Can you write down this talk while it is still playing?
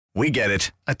We get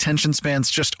it. Attention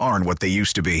spans just aren't what they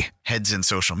used to be. Heads in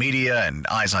social media and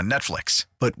eyes on Netflix.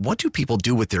 But what do people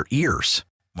do with their ears?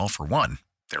 Well, for one,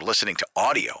 they're listening to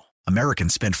audio.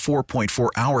 Americans spend 4.4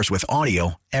 hours with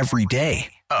audio every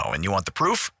day. Oh, and you want the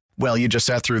proof? Well, you just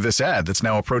sat through this ad that's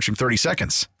now approaching 30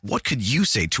 seconds. What could you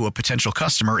say to a potential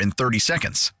customer in 30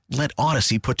 seconds? Let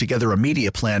Odyssey put together a media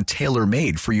plan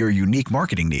tailor-made for your unique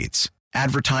marketing needs.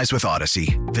 Advertise with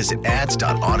Odyssey. Visit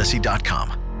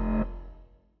ads.odyssey.com.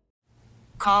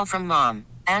 Call from mom.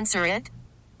 Answer it.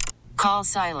 Call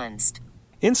silenced.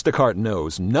 Instacart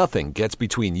knows nothing gets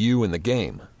between you and the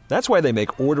game. That's why they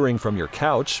make ordering from your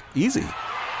couch easy.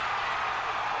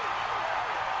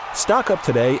 Stock up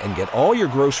today and get all your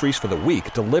groceries for the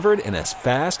week delivered in as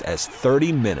fast as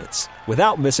 30 minutes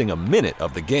without missing a minute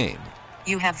of the game.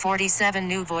 You have 47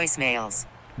 new voicemails.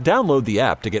 Download the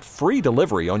app to get free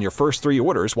delivery on your first 3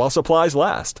 orders while supplies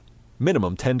last.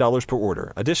 Minimum $10 per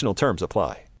order. Additional terms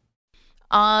apply.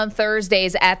 On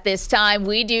Thursdays at this time,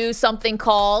 we do something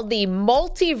called the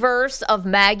Multiverse of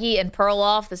Maggie and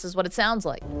Perloff. This is what it sounds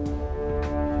like.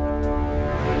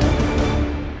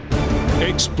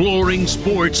 Exploring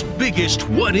sports' biggest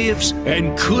what-ifs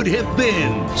and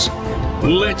could-have-beens.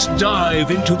 Let's dive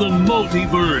into the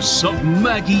multiverse of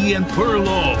Maggie and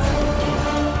Perloff.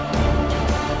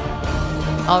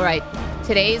 All right,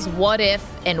 today's what if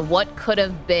and what could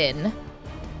have been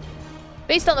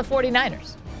based on the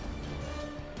 49ers.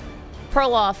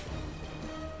 Perloff,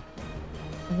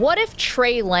 what if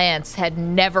Trey Lance had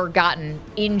never gotten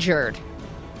injured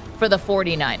for the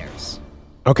 49ers?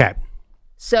 Okay.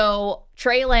 So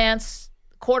Trey Lance,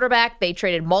 quarterback, they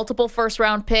traded multiple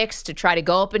first-round picks to try to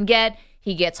go up and get.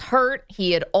 He gets hurt.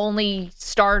 He had only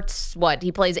starts,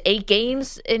 he plays 8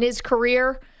 games in his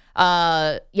career.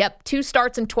 2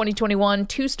 starts in 2021,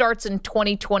 2 starts in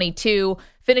 2022,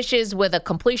 finishes with a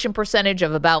completion percentage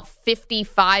of about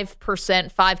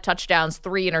 55%, 5 touchdowns,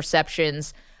 3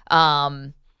 interceptions.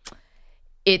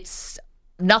 It's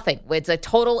nothing. It's a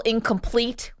total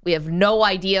incomplete. We have no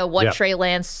idea what Trey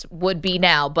Lance would be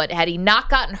now, but had he not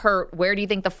gotten hurt, where do you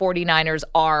think the 49ers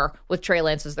are with Trey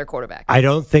Lance as their quarterback? I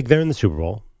don't think they're in the Super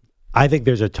Bowl. I think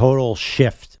there's a total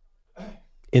shift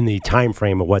in the time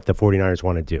frame of what the 49ers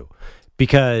want to do.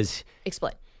 Because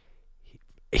explain.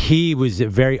 He was a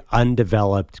very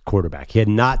undeveloped quarterback. He had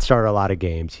not started a lot of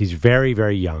games. He's very,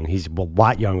 very young. He's a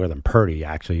lot younger than Purdy,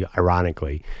 actually,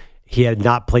 ironically. He had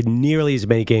not played nearly as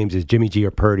many games as Jimmy G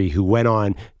or Purdy, who went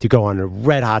on to go on a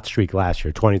red-hot streak last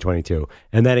year, 2022,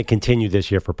 and then it continued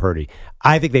this year for Purdy.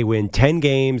 I think they win 10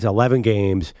 games, 11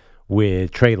 games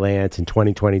with Trey Lance in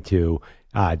 2022.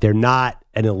 They're not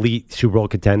an elite Super Bowl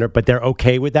contender, but they're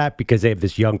okay with that because they have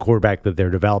this young quarterback that they're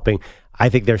developing. I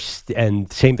think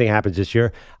and same thing happens this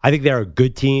year. I think they're a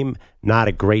good team, not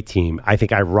a great team. I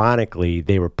think ironically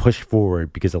they were pushed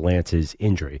forward because of Lance's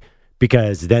injury,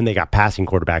 because then they got passing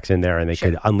quarterbacks in there and they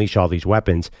could unleash all these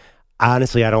weapons.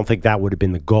 Honestly, I don't think that would have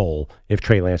been the goal if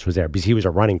Trey Lance was there, because he was a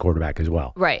running quarterback as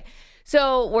well. Right.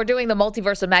 So we're doing the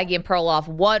multiverse of Maggie and Perloff.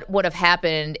 What would have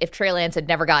happened if Trey Lance had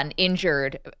never gotten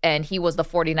injured and he was the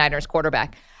 49ers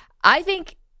quarterback? I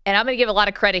think, and I'm going to give a lot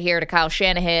of credit here to Kyle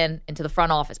Shanahan and to the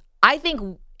front office, I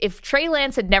think if Trey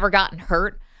Lance had never gotten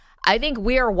hurt, I think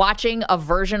we are watching a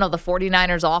version of the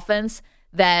 49ers offense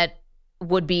that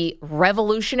would be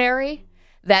revolutionary,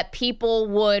 that people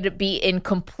would be in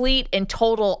complete and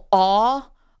total awe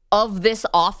of this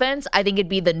offense. I think it'd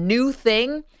be the new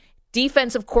thing.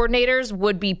 Defensive coordinators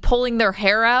would be pulling their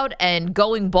hair out and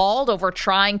going bald over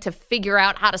trying to figure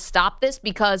out how to stop this,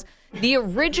 because the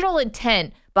original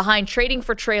intent behind trading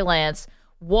for Trey Lance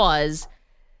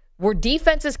were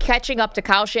defenses catching up to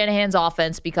Kyle Shanahan's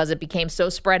offense because it became so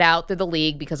spread out through the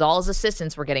league because all his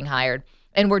assistants were getting hired,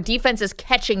 and were defenses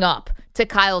catching up to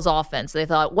Kyle's offense. They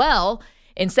thought, well,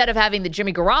 instead of having the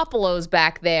Jimmy Garoppolos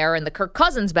back there and the Kirk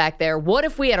Cousins back there, what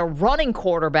if we had a running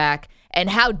quarterback, and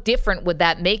how different would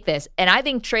that make this? And I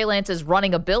think Trey Lance's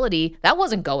running ability, that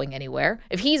wasn't going anywhere.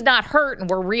 If he's not hurt and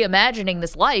we're reimagining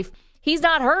this life, he's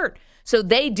not hurt. So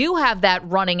they do have that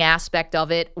running aspect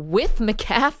of it with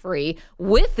McCaffrey,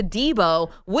 with Debo,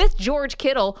 with George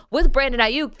Kittle, with Brandon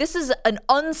Ayuk. This is an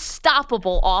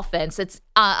unstoppable offense. It's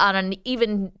on an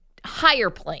even higher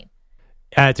plane.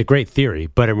 It's a great theory,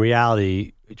 but in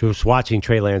reality, just watching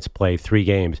Trey Lance play 3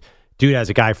 games, dude has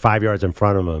a guy 5 yards in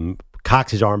front of him,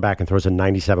 cocks his arm back and throws it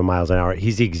 97 miles an hour.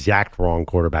 He's the exact wrong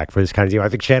quarterback for this kind of team. I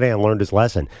think Shanahan learned his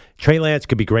lesson. Trey Lance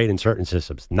could be great in certain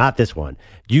systems, not this one.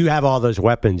 You have all those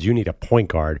weapons. You need a point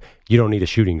guard. You don't need a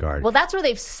shooting guard. Well, that's where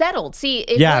they've settled. See,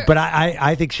 but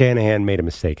I think Shanahan made a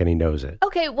mistake, and he knows it.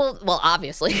 Okay, well,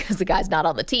 obviously, because the guy's not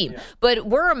on the team. Yeah. But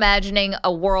we're imagining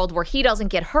a world where he doesn't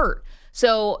get hurt.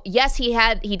 So yes, he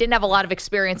didn't have a lot of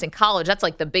experience in college. That's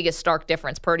like the biggest stark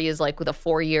difference. Purdy is like with a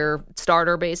 4-year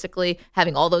starter, basically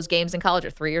having all those games in college,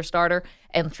 or 3-year starter,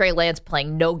 and Trey Lance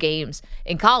playing no games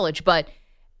in college. But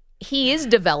he is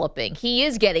developing. He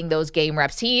is getting those game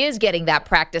reps. He is getting that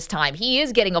practice time. He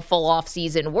is getting a full off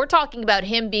season. We're talking about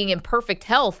him being in perfect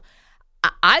health.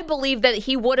 I believe that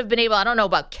he would have been able, I don't know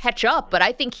about catch up, but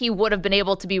I think he would have been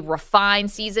able to be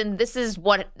refined season. This is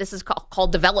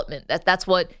called development. That's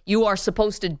what you are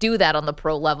supposed to do that on the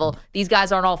pro level. These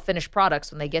guys aren't all finished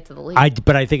products when they get to the league.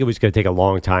 But I think it was going to take a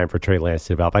long time for Trey Lance to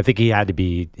develop. I think he had to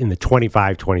be in the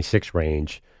 25, 26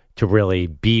 range to really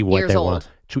be what they want.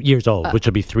 2 years old, which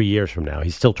will be 3 years from now.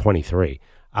 He's still 23.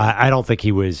 I don't think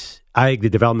he was. I think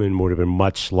the development would have been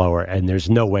much slower, and there's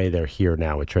no way they're here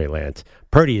now with Trey Lance.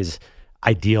 Purdy is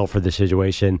ideal for the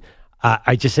situation.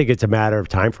 I just think it's a matter of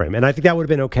time frame, and I think that would have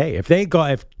been okay if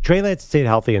Trey Lance stayed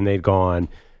healthy and they'd gone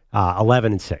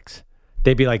 11-6.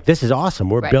 They'd be like, "This is awesome.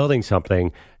 We're building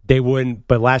something." They wouldn't.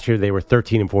 But last year they were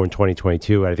 13-4 in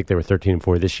 2022. And I think they were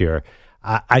 13-4 this year.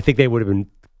 I think they would have been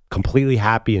completely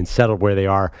happy and settled where they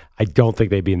are. I don't think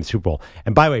they'd be in the Super Bowl.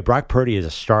 And by the way, Brock Purdy is a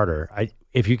starter.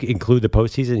 If you include the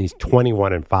postseason, he's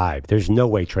 21-5. There's no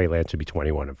way Trey Lance would be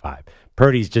 21-5.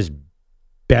 Purdy's just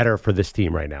better for this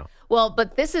team right now. Well,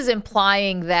 but this is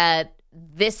implying that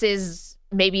this is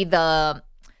maybe the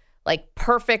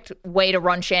perfect way to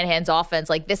run Shanahan's offense.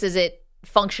 Like this is it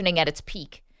functioning at its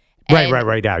peak. And,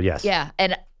 right now, yes. Yeah,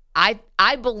 and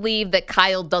I believe that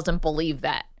Kyle doesn't believe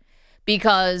that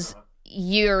because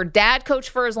your dad coached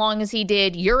for as long as he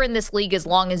did. You're in this league as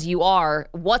long as you are.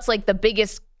 What's like the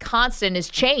biggest constant is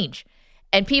change.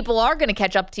 And people are going to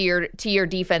catch up to your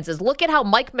defenses. Look at how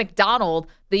Mike McDonald,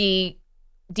 the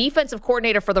defensive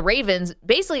coordinator for the Ravens,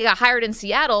 basically got hired in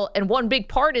Seattle, and one big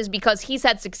part is because he's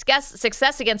had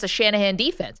success against a Shanahan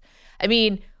defense. I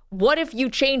mean, what if you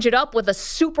change it up with a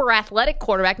super athletic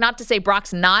quarterback? Not to say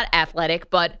Brock's not athletic,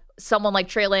 but someone like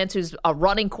Trey Lance who's a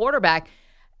running quarterback.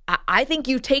 I think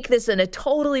you take this in a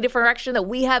totally different direction that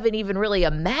we haven't even really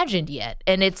imagined yet,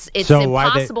 and it's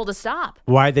impossible to stop.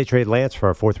 Why did they trade Lance for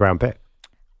a 4th-round pick?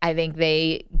 I think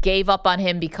they gave up on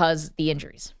him because the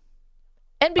injuries.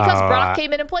 And because Brock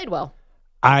came in and played well.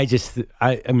 I think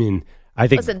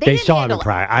they saw him in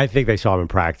practice. I think they saw him in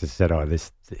practice and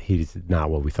said, he's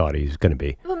not what we thought he was going to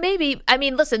be. Well, maybe. I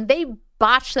mean, listen, they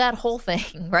botched that whole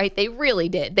thing, right? They really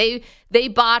did. They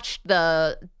botched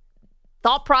the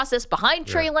thought process behind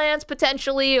Trey Lance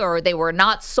potentially, or they were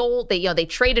not sold. They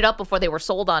traded up before they were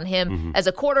sold on him as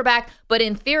a quarterback. But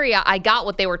in theory, I got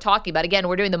what they were talking about. Again,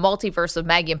 we're doing the multiverse of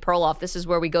Maggie and Perloff. This is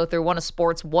where we go through one of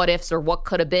sports what ifs or what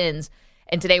could have beens.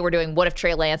 And today we're doing what if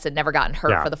Trey Lance had never gotten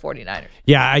hurt for the 49ers.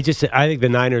 Yeah, I think the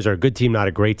Niners are a good team, not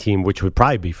a great team, which would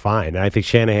probably be fine. And I think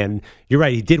Shanahan, you're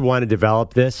right, he did want to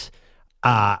develop this.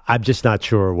 I'm just not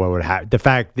sure what would happen. The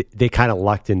fact that they kind of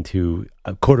lucked into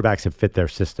quarterbacks that fit their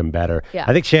system better. Yeah.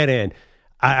 I think Shanahan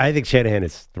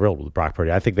is thrilled with Brock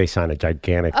Purdy. I think they signed a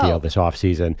gigantic deal this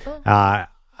offseason.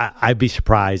 I'd be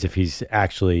surprised if he's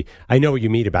actually, I know what you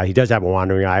mean about, he does have a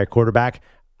wandering eye at quarterback.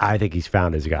 I think he's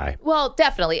found his guy. Well,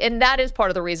 definitely. And that is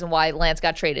part of the reason why Lance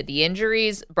got traded. The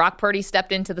injuries, Brock Purdy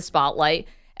stepped into the spotlight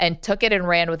and took it and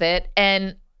ran with it.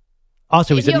 And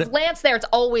also, if you have Lance there, it's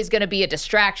always going to be a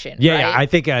distraction. Yeah,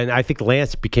 right? yeah. I think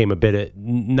Lance became a bit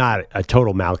not a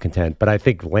total malcontent, but I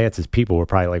think Lance's people were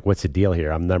probably like, "What's the deal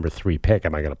here? I'm number 3 pick.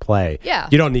 Am I going to play?" Yeah,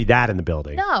 you don't need that in the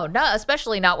building. No,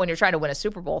 especially not when you're trying to win a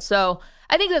Super Bowl. So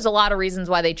I think there's a lot of reasons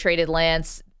why they traded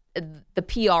Lance. The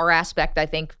PR aspect, I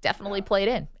think, definitely played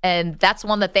in, and that's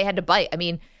one that they had to bite. I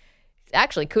mean,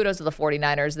 actually, kudos to the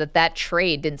 49ers that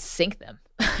trade didn't sink them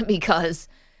because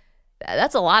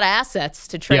that's a lot of assets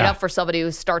to trade up for somebody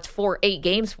who starts 8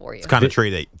 games for you. It's kind of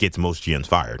trade that gets most GMs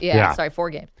fired. Yeah, 4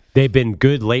 games. They've been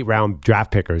good late round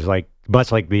draft pickers,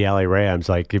 much like the LA Rams.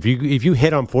 Like if you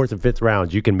hit on 4th and 5th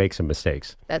rounds, you can make some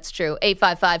mistakes. That's true.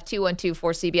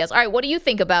 855-212-4CBS. All right, what do you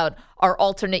think about our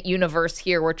alternate universe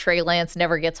here where Trey Lance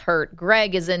never gets hurt?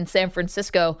 Greg is in San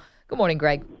Francisco. Good morning,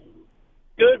 Greg.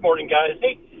 Good morning, guys.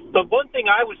 Hey, the one thing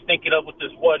I was thinking of with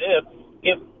this what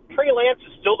if Trey Lance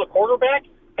is still the quarterback,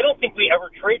 I don't think we ever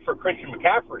trade for Christian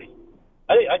McCaffrey.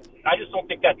 I just don't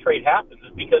think that trade happens.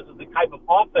 It's because of the type of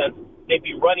offense they'd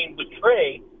be running with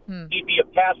Trey. He'd be a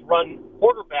pass-run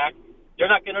quarterback. They're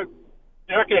not going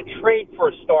to trade for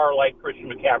a star like Christian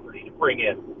McCaffrey to bring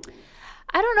in.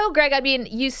 I don't know, Greg. I mean,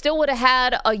 you still would have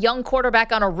had a young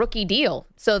quarterback on a rookie deal.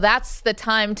 So that's the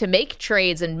time to make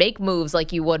trades and make moves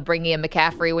like you would bringing in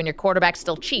McCaffrey when your quarterback's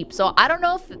still cheap. So I don't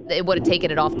know if it would have taken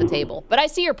it off the table. But I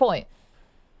see your point.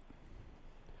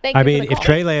 If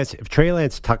Trey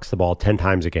Lance tucks the ball 10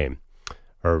 times a game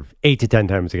or 8 to 10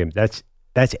 times a game,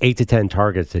 That's 8 to 10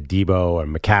 targets that Debo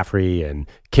and McCaffrey and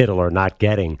Kittle are not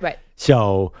getting. Right.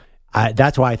 So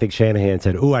that's why I think Shanahan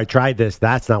said, I tried this.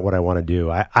 That's not what I want to do.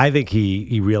 I think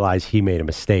he realized he made a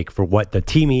mistake for what the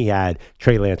team he had.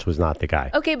 Trey Lance was not the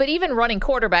guy. Okay, but even running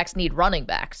quarterbacks need running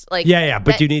backs. Like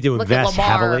but you need to invest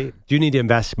heavily. Do you need to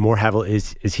invest more heavily?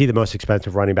 Is he the most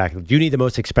expensive running back? Do you need the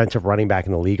most expensive running back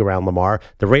in the league around Lamar?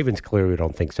 The Ravens clearly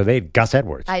don't think so. They had Gus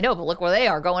Edwards. I know, but look where they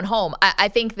are going home. I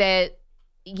think that,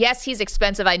 yes, he's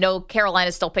expensive. I know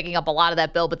Carolina's still picking up a lot of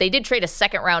that bill, but they did trade a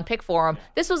second-round pick for him.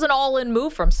 This was an all-in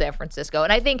move from San Francisco.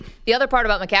 And I think the other part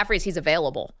about McCaffrey is he's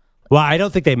available. Well, I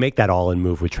don't think they make that all-in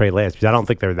move with Trey Lance because I don't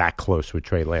think they're that close with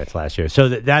Trey Lance last year. So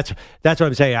that's what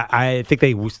I'm saying. I think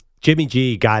Jimmy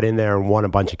G got in there and won a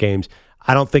bunch of games.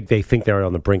 I don't think they think they're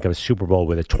on the brink of a Super Bowl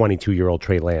with a 22-year-old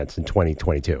Trey Lance in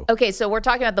 2022. Okay, so we're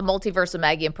talking about the multiverse of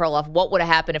Maggie and Perloff. What would have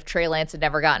happened if Trey Lance had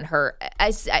never gotten hurt?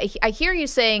 I hear you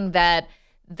saying that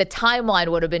the timeline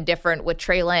would have been different with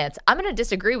Trey Lance. I'm going to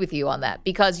disagree with you on that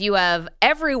because you have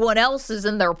everyone else is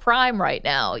in their prime right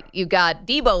now. You've got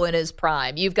Debo in his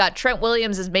prime. You've got Trent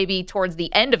Williams is maybe towards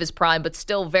the end of his prime, but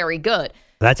still very good.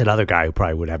 That's another guy who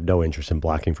probably would have no interest in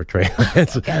blocking for Trey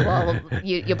Lance. Okay, well,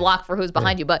 you block for who's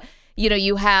behind you. But,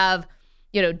 you have,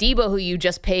 Debo, who you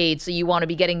just paid, so you want to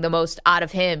be getting the most out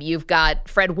of him. You've got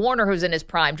Fred Warner, who's in his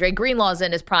prime. Dre Greenlaw's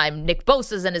in his prime. Nick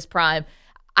Bosa's in his prime.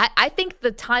 I think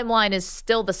the timeline is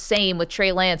still the same with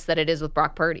Trey Lance that it is with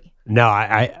Brock Purdy. No,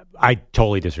 I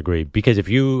totally disagree because if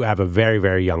you have a very,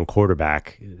 very young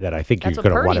quarterback that I think That's you're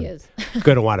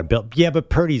going to want to build. Yeah, but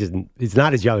Purdy's is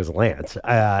not as young as Lance.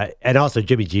 And also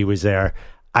Jimmy G was there.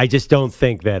 I just don't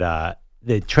think that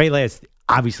Trey Lance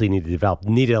obviously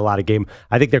needed a lot of game.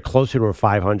 I think they're closer to a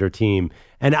 500 team.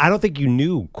 And I don't think you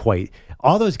knew quite.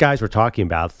 All those guys were talking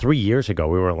about 3 years ago,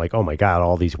 we were like, oh my God,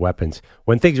 all these weapons.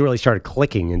 When things really started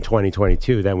clicking in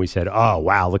 2022, then we said, oh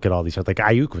wow, look at all these. Like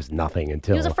Ayuk was nothing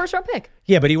until. He was a first-round pick.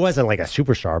 Yeah, but he wasn't like a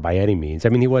superstar by any means. I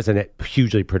mean, he wasn't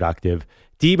hugely productive.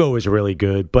 Debo was really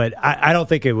good, but I don't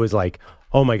think it was like,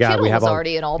 oh my God, Kittle we have was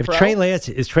already an all-pro. If Trey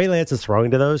Lance is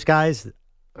throwing to those guys,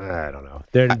 I don't know.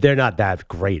 They're not that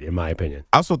great, in my opinion.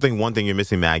 I also think one thing you're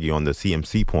missing, Maggie, on the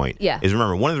CMC point is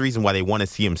remember, one of the reasons why they wanted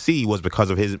CMC was because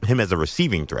of him as a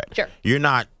receiving threat. Sure. You're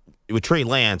not, with Trey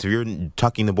Lance, if you're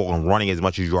tucking the ball and running as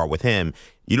much as you are with him,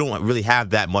 you don't really have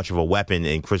that much of a weapon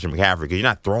in Christian McCaffrey because you're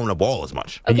not throwing the ball as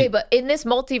much. Okay, but in this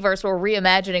multiverse, we're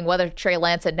reimagining whether Trey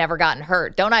Lance had never gotten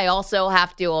hurt. Don't I also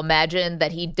have to imagine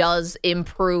that he does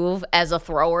improve as a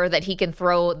thrower, that he can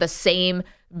throw the same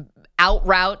out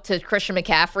route to Christian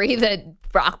McCaffrey that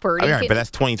Brock Purdy can? But that's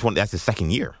 2020. That's the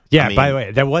second year. Yeah, by the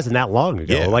way, that wasn't that long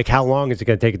ago. Yeah. Like, how long is it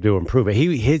going to take him to improve it?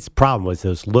 His problem was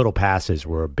those little passes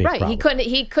were a big problem. He couldn't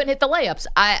hit the layups.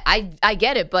 I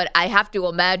get it, but I have to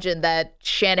imagine that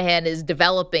Shanahan is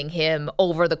developing him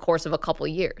over the course of a couple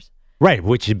of years. Right,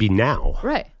 which should be now.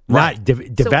 Right. Not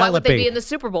developing. So why would they be in the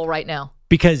Super Bowl right now?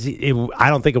 Because I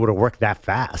don't think it would have worked that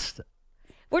fast.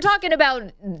 We're talking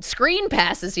about screen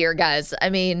passes here, guys. I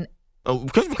mean,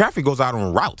 because McCaffrey goes out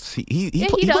on routes. He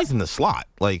plays in the slot.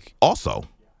 Like, also,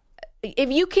 if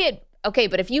you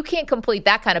can't complete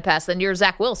that kind of pass, then you're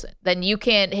Zach Wilson. Then you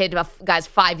can't hit guys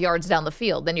 5 yards down the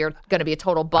field. Then you're going to be a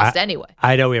total bust anyway.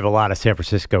 I know we have a lot of San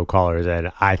Francisco callers,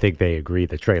 and I think they agree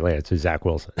that Trey Lance is Zach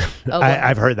Wilson. Okay.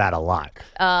 I've heard that a lot.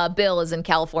 Bill is in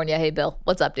California. Hey, Bill,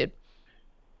 what's up, dude?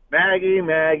 Maggie.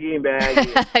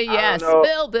 Yes,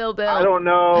 Bill. I don't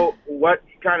know what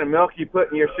kind of milk you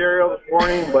put in your cereal this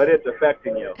morning, but it's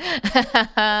affecting you.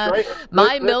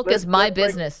 My milk is my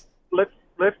business. Let's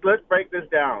break this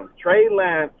down. Trey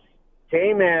Lance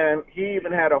came in. He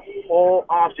even had a whole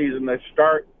offseason to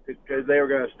start because they were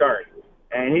going to start,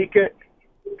 and he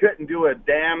couldn't do a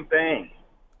damn thing.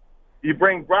 You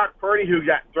bring Brock Purdy, who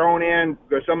got thrown in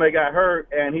because somebody got hurt,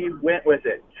 and he went with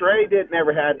it. Trey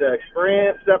never had the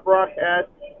experience that Brock had.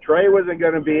 Trey wasn't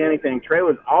going to be anything. Trey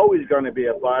was always going to be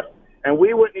a bust, and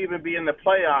we wouldn't even be in the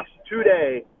playoffs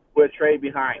today with Trey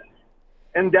behind.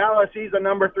 In Dallas, he's a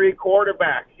number 3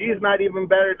 quarterback. He's not even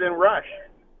better than Rush.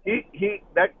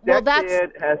 That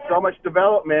kid has so much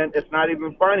development, it's not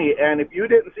even funny. And if you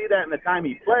didn't see that in the time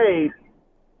he played,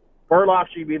 Perloff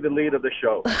should be the lead of the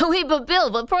show. Wait, but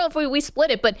Bill, Perloff, we split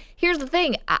it. But here's the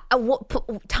thing.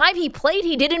 Time he played,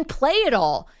 he didn't play at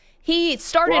all. He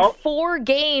started 4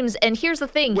 games, and here's the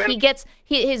thing: he gets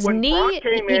a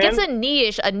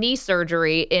knee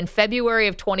surgery in February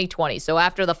of 2020. So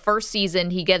after the first season,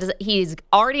 he's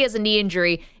already has a knee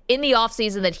injury in the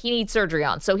offseason that he needs surgery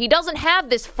on. So he doesn't have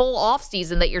this full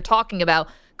offseason that you're talking about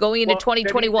going into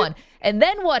 2021. And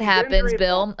then what happens,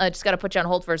 Bill? I just got to put you on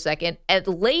hold for a second. At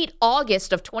late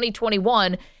August of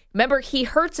 2021. Remember, he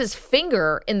hurts his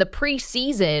finger in the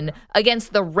preseason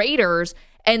against the Raiders,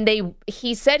 and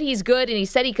he said he's good and he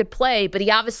said he could play, but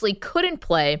he obviously couldn't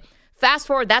play. Fast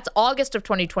forward, that's August of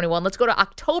 2021. Let's go to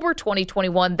October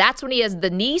 2021. That's when he has the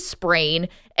knee sprain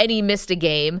and he missed a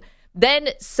game. Then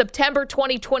September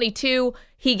 2022,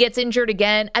 he gets injured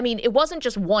again. I mean, it wasn't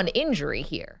just one injury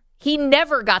here. He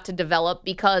never got to develop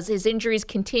because his injuries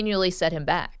continually set him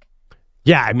back.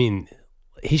 Yeah, I mean,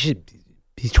 he's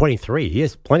 23. He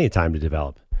has plenty of time to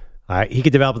develop. He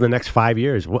could develop in the next 5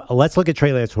 years. Well, let's look at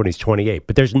Trey Lance when he's 28.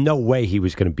 But there's no way he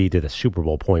was going to be to the Super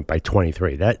Bowl point by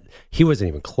 23. He wasn't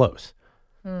even close.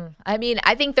 I mean,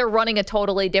 I think they're running a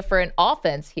totally different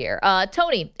offense here.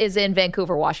 Tony is in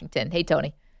Vancouver, Washington. Hey,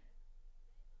 Tony.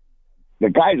 The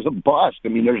guy's a bust. I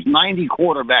mean, there's 90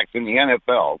 quarterbacks in the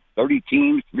NFL, 30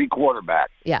 teams, 3 quarterbacks.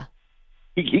 Yeah.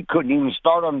 He couldn't even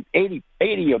start on 80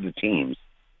 of the teams.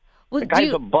 Well, the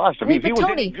guy's a bust. I mean, if he was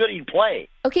Tony, any good, he'd play.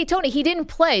 Okay, Tony, he didn't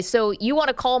play, so you want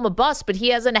to call him a bust, but he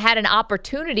hasn't had an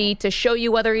opportunity to show you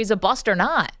whether he's a bust or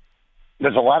not.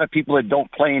 There's a lot of people that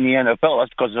don't play in the NFL.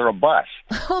 That's because they're a bust.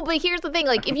 Oh, but here's the thing.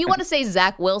 Like, if you want to say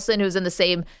Zach Wilson, who's in the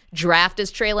same draft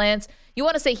as Trey Lance, you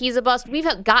want to say he's a bust, we've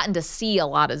gotten to see a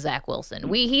lot of Zach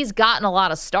Wilson. He's gotten a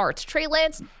lot of starts. Trey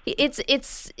Lance,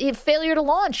 it's a failure to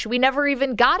launch. We never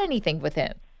even got anything with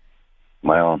him.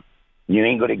 Well, you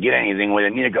ain't going to get anything with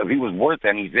him either, because if he was worth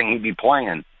anything, he'd be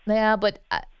playing. Yeah, but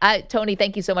Tony,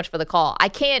 thank you so much for the call. I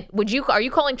can't. Are you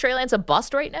calling Trey Lance a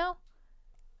bust right now?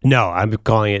 No, I'm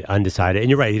calling it undecided. And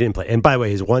you're right, he didn't play. And by the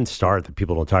way, his one start that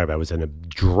people don't talk about was in a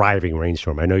driving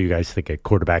rainstorm. I know you guys think a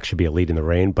quarterback should be a lead in the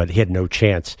rain, but he had no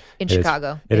chance in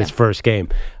Chicago in his first game.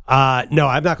 No,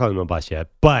 I'm not calling him a bust yet,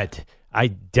 but I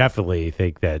definitely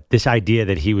think that this idea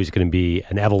that he was going to be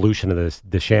an evolution of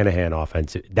the Shanahan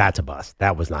offense, that's a bust.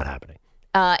 That was not happening.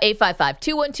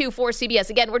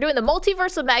 855-212-4CBS. Again, we're doing the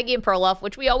Multiverse of Maggie and Perloff,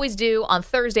 which we always do on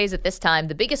Thursdays at this time.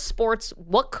 The biggest sports,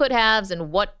 what could haves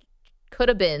and what could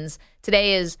have beens.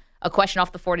 Today is a question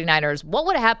off the 49ers. What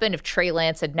would have happened if Trey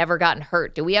Lance had never gotten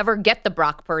hurt? Do we ever get the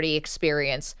Brock Purdy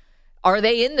experience? Are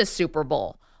they in the Super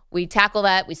Bowl? We tackle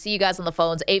that. We see you guys on the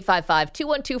phones.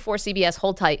 855-212-4CBS.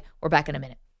 Hold tight. We're back in a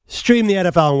minute. Stream the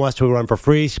NFL and Westwood One for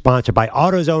free. Sponsored by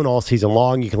AutoZone all season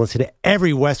long. You can listen to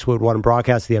every Westwood One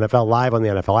broadcast of the NFL live on the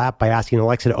NFL app by asking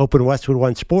Alexa to open Westwood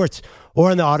One Sports or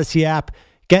on the Odyssey app.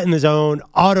 Get in the zone.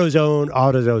 AutoZone.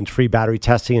 AutoZone's free battery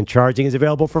testing and charging is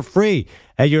available for free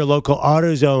at your local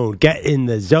AutoZone. Get in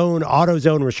the zone.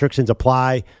 AutoZone restrictions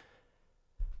apply.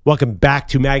 Welcome back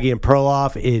to Maggie and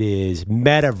Perloff. It is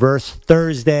Metaverse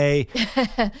Thursday.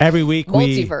 Every week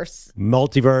Multiverse.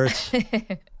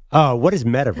 Oh, what is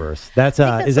Metaverse? That's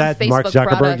is that Mark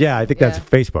Zuckerberg? Product. Yeah, I think that's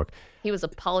Facebook. He was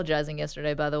apologizing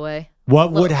yesterday, by the way.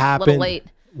 What would happen? A little late.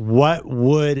 What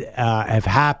would have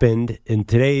happened in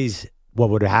today's? What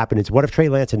would have happened is, what if Trey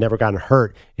Lance had never gotten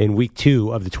hurt in week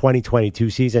 2 of the 2022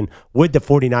 season? Would the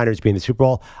 49ers be in the Super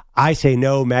Bowl? I say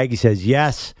no. Maggie says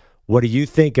yes. What do you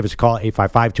think? Give us a call,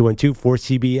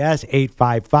 855-212-4CBS,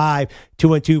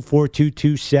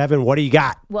 855-212-4227. What do you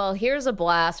got? Well, here's a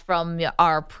blast from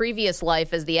our previous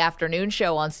life as the afternoon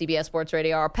show on CBS Sports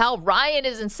Radio. Our pal Ryan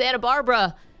is in Santa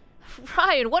Barbara.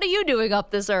 Ryan, what are you doing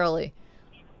up this early?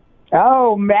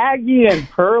 Oh, Maggie and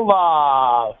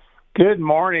Perloff. Good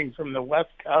morning from the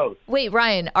West Coast. Wait,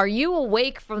 Ryan, are you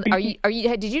awake from?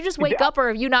 Did you just wake up, or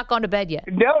have you not gone to bed yet?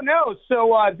 No.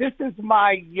 So this is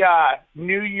my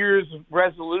New Year's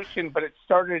resolution, but it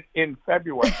started in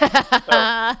February. So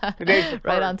today's the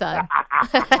right on time.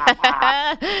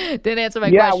 Didn't answer my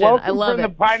question. I welcome love from it.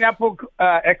 The Pineapple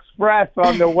Express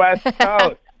on the West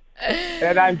Coast,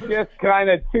 and I'm just kind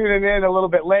of tuning in a little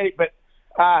bit late, but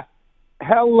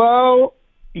hello.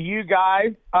 You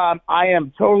guys, I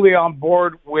am totally on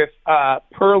board with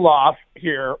Perloff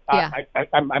here. Yeah.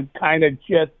 I'm kind of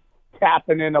just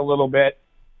tapping in a little bit.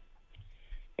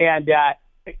 And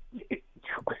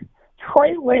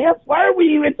Trey Lance, why are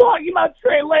we even talking about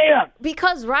Trey Lance?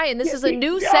 Because, Ryan, this is a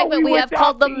new segment we have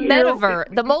called the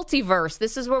Metaverse, the Multiverse.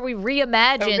 This is where we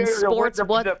reimagine sports,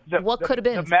 what could have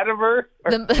been. The Metaverse?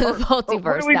 The Multiverse.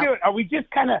 What are we doing? Are we just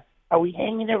kind of... Are we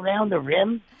hanging around the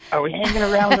rim? We're just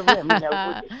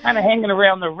kind of hanging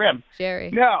around the rim.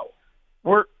 Jerry. No,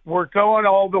 we're going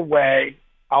all the way.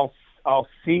 I'll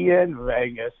see you in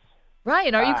Vegas.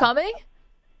 Ryan, are you coming?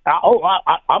 I'm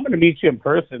going to meet you in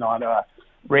person on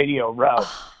Radio Row.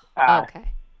 Okay.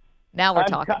 Now we're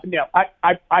talking.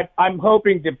 I'm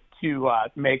hoping to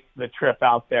make the trip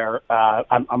out there.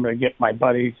 I'm going to get my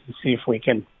buddies to see if we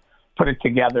can put it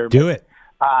together. Do it.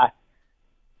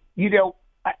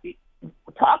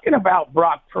 Talking about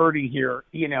Brock Purdy here,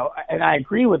 and I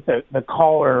agree with the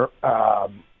caller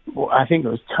I think it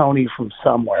was Tony from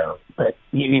somewhere, but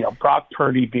Brock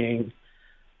Purdy being,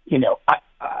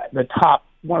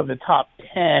 one of the top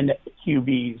 10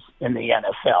 QBs in the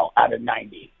NFL out of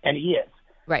 90, and he is.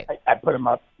 Right. I put him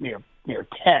up near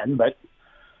 10, but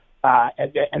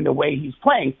and the way he's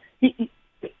playing,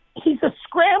 he's a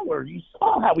scrambler. You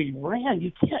saw how he ran.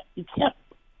 You can't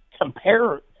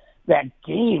compare that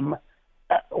game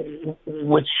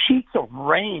with sheets of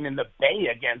rain in the Bay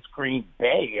against Green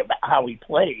Bay about how he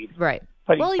played. Right.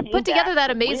 But he put together that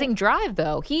amazing drive,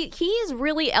 though. He's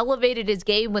really elevated his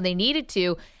game when they needed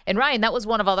to. And, Ryan, that was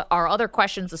one of our other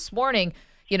questions this morning.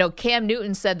 Cam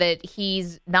Newton said that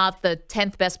he's not the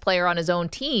 10th best player on his own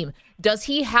team. Does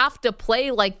he have to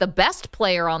play like the best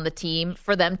player on the team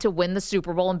for them to win the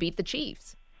Super Bowl and beat the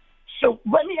Chiefs? So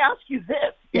let me ask you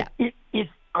this. Yeah.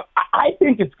 I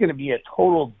think it's going to be a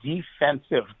total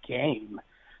defensive game,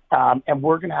 and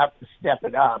we're going to have to step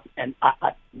it up. And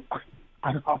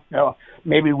I don't know.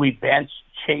 Maybe we bench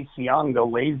Chase Young, the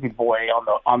lazy boy,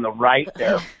 on the right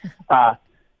there.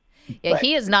 Yeah,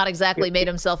 he has not exactly made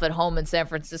himself at home in San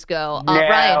Francisco. No,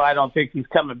 Ryan, I don't think he's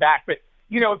coming back. But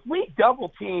if we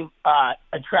double team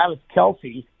Travis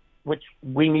Kelce, which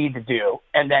we need to do,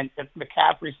 and then if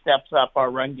McCaffrey steps up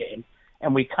our run game,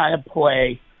 and we kind of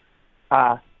play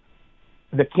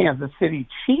the Kansas City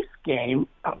Chiefs game,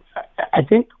 I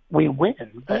think we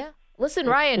win. But yeah. Listen,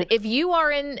 Ryan, if you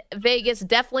are in Vegas,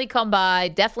 definitely come by.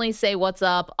 Definitely say what's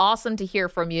up. Awesome to hear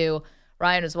from you.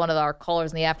 Ryan is one of our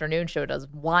callers in the afternoon show, does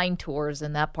wine tours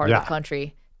in that part of the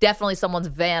country. Definitely someone's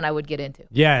van I would get into.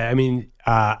 Yeah, I mean,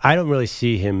 I don't really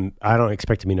see him. I don't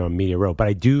expect him on Media Row, but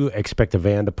I do expect a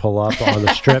van to pull up on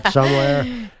the strip somewhere.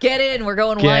 Get in. We're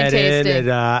going wine tasting.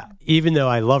 And, even though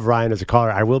I love Ryan as a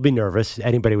caller, I will be nervous.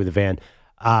 Anybody with a van.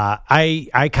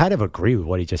 I kind of agree with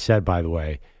what he just said, by the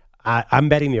way. I'm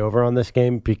betting the over on this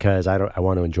game because I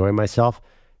want to enjoy myself.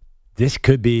 This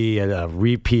could be a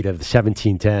repeat of the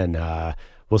 17-10.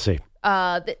 We'll see.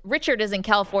 Richard is in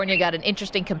California, got an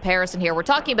interesting comparison here. We're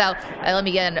talking about, let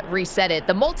me again reset it,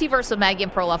 the Multiverse of Maggie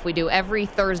and Perloff we do every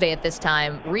Thursday at this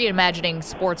time, reimagining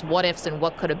sports what-ifs and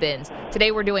what could-have-beens.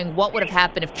 Today we're doing what would have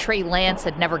happened if Trey Lance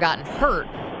had never gotten hurt.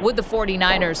 Would the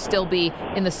 49ers still be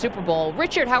in the Super Bowl?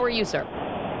 Richard, how are you, sir?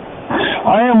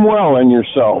 I am well, and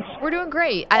yourself? We're doing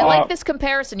great. I like this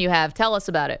comparison you have. Tell us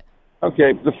about it.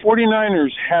 Okay, the 49ers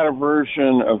had a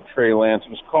version of Trey Lance. It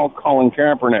was called Colin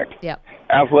Kaepernick. Yep.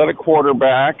 Athletic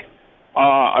quarterback,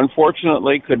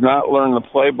 unfortunately could not learn the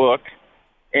playbook,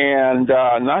 and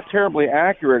not terribly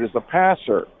accurate as a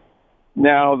passer.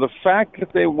 Now, the fact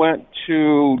that they went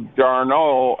to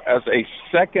Darnold as a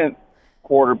second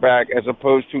quarterback as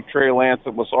opposed to Trey Lance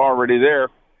that was already there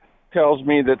tells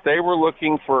me that they were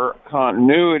looking for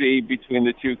continuity between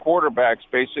the two quarterbacks,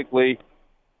 basically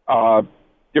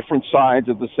different sides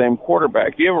of the same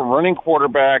quarterback. You have a running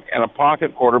quarterback and a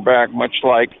pocket quarterback, much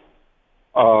like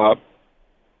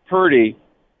Purdy.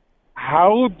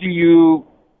 How do you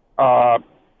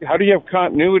have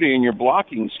continuity in your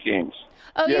blocking schemes?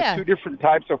 Oh, you have two different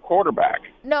types of quarterback.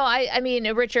 No, I mean,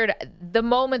 Richard, the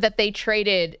moment that they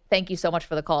traded, thank you so much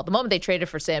for the call, the moment they traded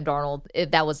for Sam Darnold,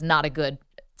 that was not a good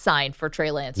sign for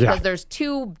Trey Lance. Yeah. Because there's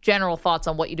two general thoughts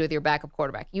on what you do with your backup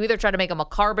quarterback. You either try to make him a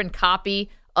carbon copy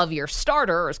of your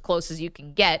starter, or as close as you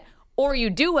can get, or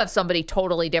you do have somebody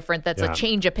totally different that's a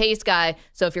change of pace guy.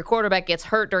 So if your quarterback gets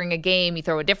hurt during a game, you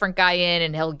throw a different guy in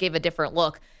and he'll give a different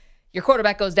look. Your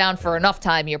quarterback goes down for enough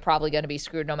time, you're probably going to be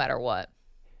screwed no matter what.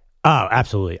 Oh,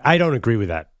 absolutely. I don't agree with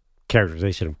that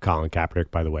characterization of Colin Kaepernick,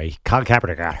 by the way. Colin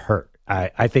Kaepernick got hurt.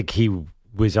 I think he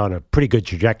was on a pretty good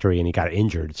trajectory and he got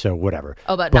injured, so whatever.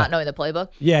 Oh, but not knowing the playbook?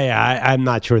 Yeah, I'm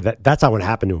not sure that's not what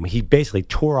happened to him. He basically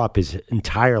tore up his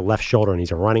entire left shoulder, and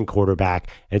he's a running quarterback,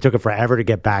 and it took him forever to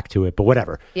get back to it, but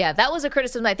whatever. Yeah, that was a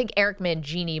criticism I think Eric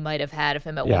Mangini might have had of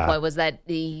him at one point, was that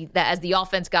as the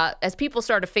offense as people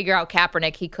started to figure out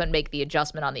Kaepernick, he couldn't make the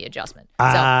adjustment on the adjustment. So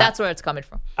that's where it's coming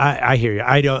from. I hear you.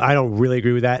 I don't really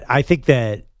agree with that. I think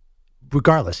that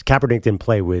regardless, Kaepernick didn't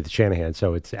play with Shanahan,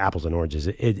 so it's apples and oranges.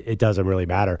 It doesn't really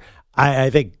matter. I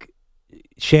think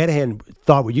Shanahan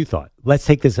thought what you thought. Let's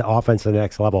take this offense to the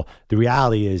next level. The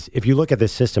reality is, if you look at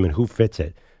this system and who fits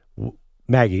it,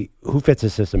 Maggie, who fits the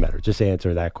system better? Just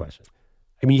answer that question.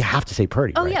 I mean, you have to say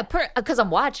Purdy. Oh, right? yeah, because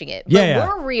I'm watching it. But Yeah.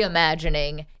 we're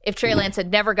reimagining if Trey Lance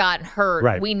had never gotten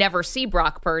hurt, we never see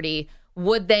Brock Purdy.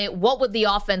 What would the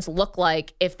offense look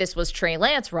like if this was Trey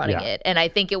Lance running it? And I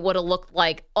think it would have looked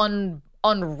like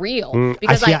unreal.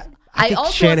 Because I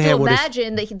also Shanahan have to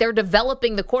imagine that they're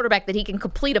developing the quarterback that he can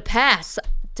complete a pass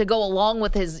to go along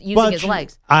with his using his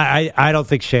legs. I don't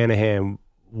think Shanahan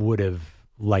would have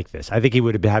like this. I think he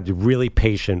would have had to be really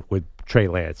patient with Trey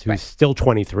Lance, who's still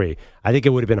 23. I think it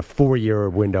would have been a 4-year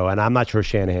window, and I'm not sure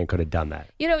Shanahan could have done that.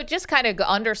 It just kind of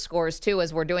underscores, too,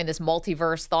 as we're doing this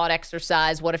multiverse thought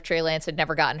exercise. What if Trey Lance had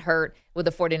never gotten hurt? Would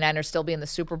the 49ers still be in the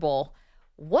Super Bowl?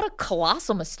 What a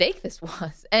colossal mistake this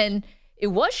was. And it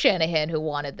was Shanahan who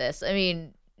wanted this. I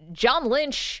mean, John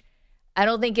Lynch, I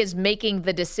don't think, is making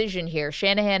the decision here.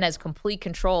 Shanahan has complete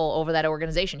control over that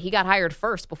organization. He got hired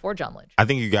first before John Lynch. I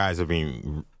think you guys are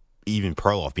being, even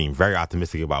Perloff, being very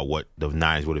optimistic about what the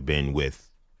Niners would have been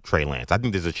with Trey Lance. I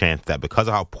think there's a chance that because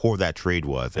of how poor that trade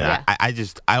was, and I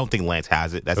don't think Lance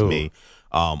has it. That's me.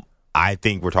 I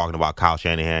think we're talking about Kyle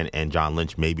Shanahan and John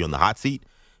Lynch maybe on the hot seat.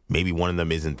 Maybe one of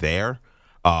them isn't there.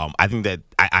 I think that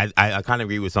I kind of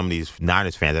agree with some of these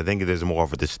Niners fans. I think there's more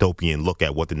of a dystopian look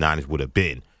at what the Niners would have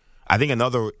been. I think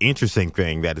another interesting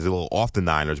thing that is a little off the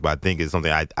Niners, but I think is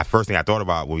something first thing I thought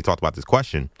about when we talked about this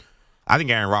question, I think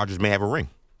Aaron Rodgers may have a ring.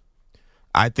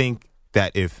 I think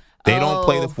that if they don't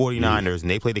play the 49ers and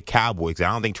they play the Cowboys,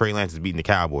 I don't think Trey Lance is beating the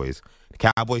Cowboys.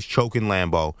 The Cowboys choke in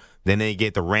Lambeau. Then they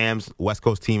get the Rams, West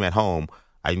Coast team at home.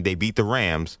 I think they beat the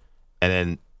Rams, and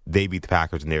then they beat the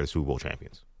Packers, and they're the Super Bowl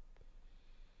champions.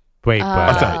 Wait, but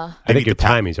I think your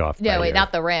timing's off. Yeah, wait,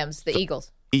 not the Rams, the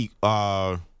Eagles.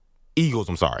 Eagles,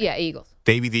 I'm sorry. Yeah, Eagles.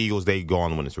 They beat the Eagles, they go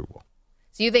on to win the Super Bowl.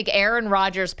 So you think Aaron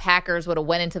Rodgers' Packers would have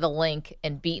went into the Link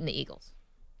and beaten the Eagles?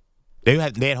 They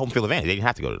had home field advantage. They didn't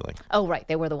have to go to the Link. Oh, right.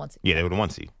 They were the 1 seed. Yeah, they were the 1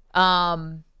 seed.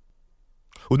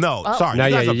 Well, no, sorry. No,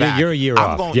 you're a year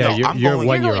off. You're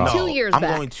 1 year off. 2 years I'm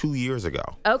back. going 2 years ago.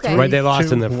 Okay. Right, they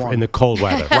lost in the cold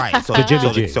weather. Right. So,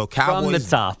 so Cowboys, from the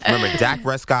top. Remember, Dak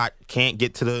Prescott can't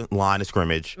get to the line of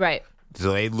scrimmage. Right.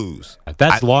 So they lose.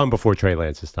 That's long before Trey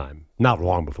Lance's time. Not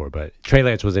long before, but Trey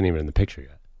Lance wasn't even in the picture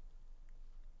yet.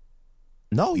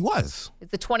 No, he was.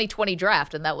 It's the 2020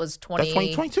 draft, and that was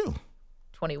 2022.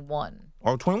 21.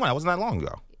 Or 21. That wasn't that long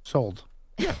ago. Sold.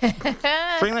 Yeah.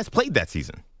 Trey Lance played that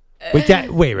season. Wait.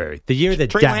 The year that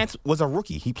Trey Lance was a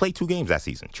rookie. He played 2 games that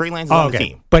season. Trey Lance is on the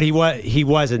team. But he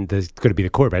wasn't going to be the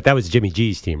quarterback. That was Jimmy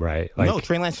G's team, right? No,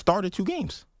 Trey Lance started 2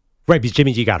 games. Right, because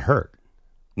Jimmy G got hurt.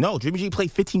 No, Jimmy G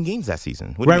played 15 games that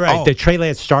season. Right. Oh. The Trey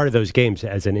Lance started those games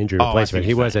as an injury replacement.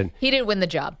 He wasn't. He didn't win the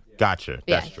job. Gotcha.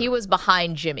 Yeah, he was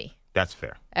behind Jimmy. That's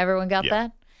fair. Everyone got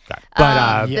that? Got it.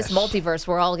 But this multiverse,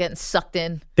 we're all getting sucked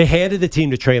in. They handed the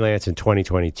team to Trey Lance in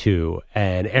 2022,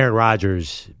 and Aaron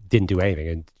Rodgers didn't do anything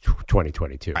in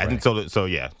 2022. I think so.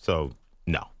 So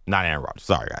no, not Aaron Rodgers.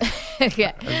 Sorry, guys.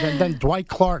 Yeah. And then Dwight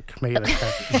Clark made it.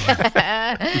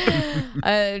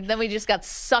 Then we just got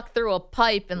sucked through a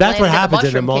pipe, and that's what happens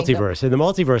in the Mushroom multiverse. Kingdom. In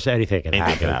the multiverse, anything can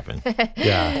happen.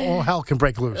 Yeah. All hell can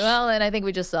break loose. Well, and I think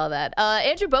we just saw that.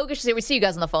 Andrew Bogish is here. We see you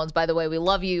guys on the phones, by the way. We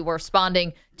love you. We're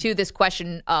responding to this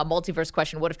question, multiverse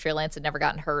question. What if Trey Lance had never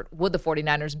gotten hurt? Would the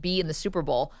 49ers be in the Super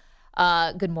Bowl?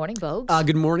 Good morning, Bogues.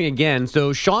 Good morning again.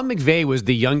 So Sean McVay was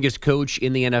the youngest coach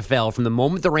in the NFL from the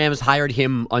moment the Rams hired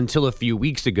him until a few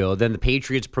weeks ago. Then the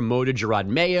Patriots promoted Gerard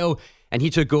Mayo, and he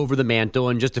took over the mantle.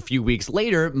 And just a few weeks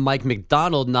later, Mike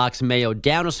McDonald knocks Mayo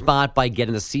down a spot by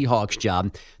getting the Seahawks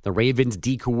job. The Ravens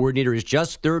D coordinator is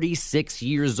just 36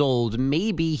 years old.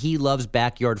 Maybe he loves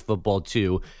backyard football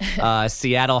too.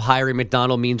 Seattle hiring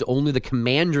McDonald means only the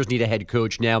Commanders need a head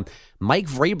coach now. Mike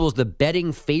Vrabel's the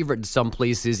betting favorite in some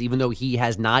places, even though he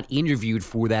has not interviewed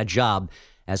for that job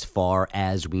as far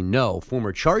as we know.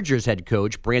 Former Chargers head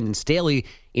coach Brandon Staley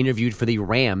interviewed for the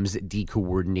Rams D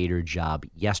coordinator job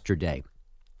yesterday.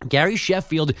 Gary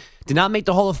Sheffield did not make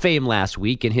the Hall of Fame last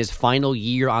week in his final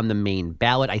year on the main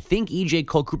ballot. I think E.J.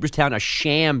 Cole Cooperstown a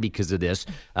sham because of this.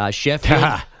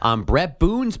 Sheffield on Brett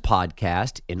Boone's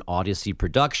podcast, an Odyssey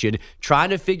production,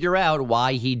 trying to figure out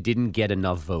why he didn't get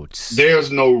enough votes. There's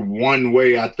no one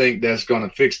way I think that's going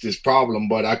to fix this problem,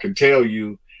 but I can tell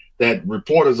you that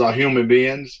reporters are human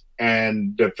beings,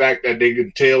 and the fact that they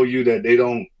can tell you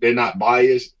that they're not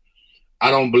biased,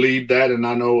 I don't believe that, and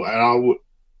I know, and I would.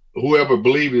 Whoever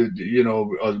believes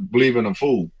it, believing a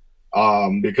fool,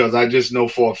 because I just know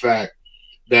for a fact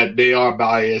that they are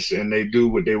biased and they do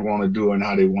what they want to do and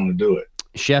how they want to do it.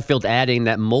 Sheffield adding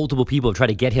that multiple people have tried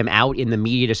to get him out in the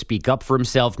media to speak up for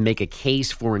himself, make a case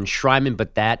for enshrinement,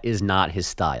 but that is not his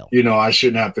style. I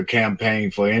shouldn't have to campaign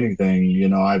for anything.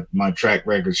 My track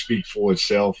record speaks for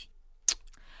itself.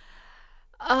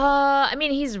 I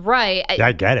mean, he's right.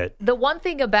 I get it. The one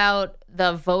thing about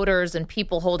the voters and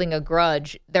people holding a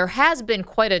grudge, there has been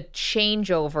quite a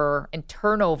changeover and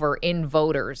turnover in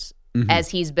voters as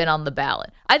he's been on the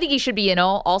ballot. I think he should be in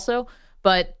also,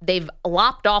 but they've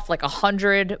lopped off like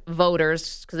 100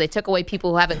 voters because they took away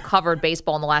people who haven't covered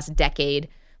baseball in the last decade.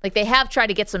 Like, they have tried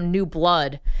to get some new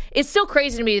blood. It's still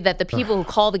crazy to me that the people who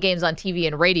call the games on TV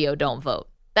and radio don't vote.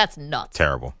 That's nuts.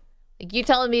 Terrible. Like, you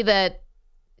telling me that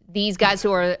these guys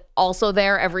who are also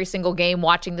there every single game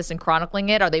watching this and chronicling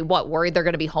it, are they worried they're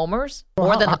going to be homers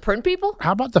more than the print people?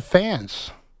 How about the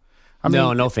fans?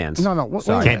 No fans. No.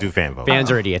 Sorry. Can't do fan vote.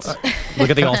 Fans are idiots. Look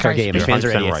at the All-Star games. Fans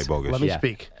are idiots. Right, bogus. Let me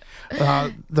speak.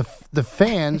 The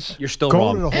fans You're still go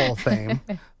wrong. to the Hall of Fame.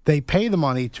 They pay the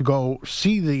money to go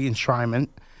see the enshrinement.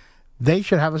 They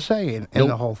should have a say in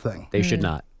the whole thing. They should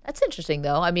not. That's interesting,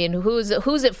 though. I mean, who's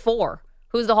it for?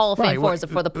 Who's the Hall of Fame for? Is it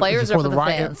for the players or for the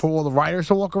fans? For all the writers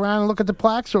to walk around and look at the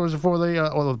plaques, or is it for or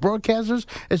the broadcasters?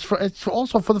 It's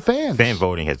also for the fans. Fan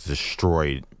voting has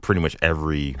destroyed pretty much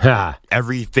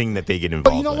everything that they get involved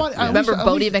But you know what? in. Remember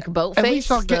Bodie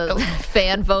McBoatface, the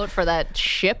fan vote for that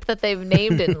ship that they've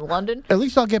named in London? At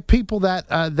least I'll get people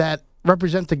that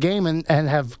represent the game and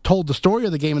have told the story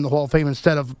of the game in the Hall of Fame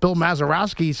instead of Bill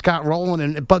Mazeroski, Scott Rowland,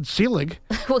 and Bud Selig.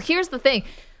 Well, here's the thing.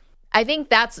 I think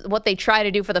that's what they try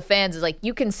to do for the fans is, like,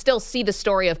 you can still see the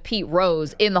story of Pete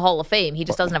Rose in the Hall of Fame. He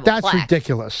just doesn't have a plaque. That's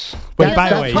ridiculous. Wait, by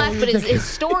the way, plaque, but his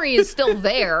story is still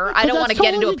there. I don't want to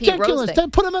get into a Pete Rose thing. Then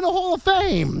put him in the Hall of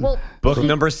Fame. Well, Book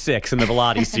number 6 in the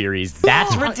Velotti series.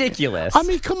 That's ridiculous. I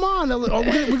mean, come on. We're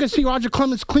going to see Roger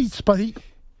Clemens cleats, but he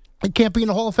can't be in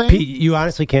the Hall of Fame. Pete, you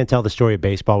honestly can't tell the story of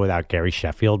baseball without Gary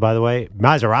Sheffield, by the way.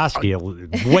 Mazeroski,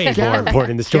 way more important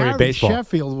in the story of baseball. Gary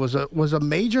Sheffield was a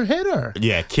major hitter.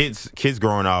 Yeah, kids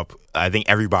growing up, I think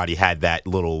everybody had that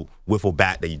little wiffle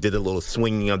bat that you did a little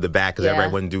swinging of the bat because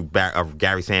everybody wouldn't do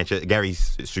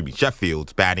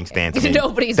Sheffield's batting stance. I mean,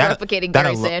 nobody's replicating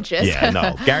Gary Sanchez. Yeah,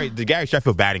 no. The Gary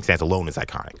Sheffield batting stance alone is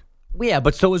iconic. Yeah,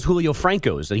 but so is Julio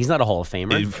Franco's. He's not a Hall of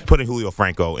Famer. Putting Julio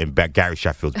Franco and Gary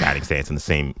Sheffield's batting stance in the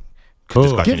same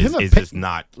discussion is just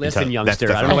not. Listen,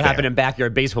 youngster, I don't know what happened in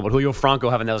backyard baseball, but Julio Franco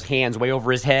having those hands way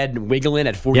over his head, wiggling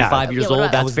at 45 years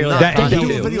old, that's fairly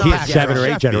He had 7 or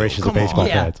 8 generations of baseball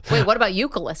fans. Wait, what about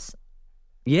Euclid?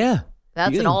 Yeah.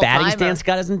 That's an all-timer. all-timer. Batting stance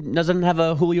guy doesn't have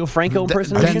a Julio Franco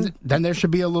impersonation? Then there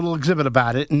should be a little exhibit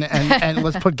about it, and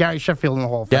let's put Gary Sheffield in the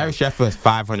Hall of Fame. Gary Sheffield has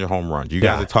 500 home runs. You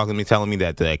guys are telling me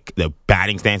that the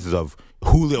batting stances of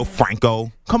Julio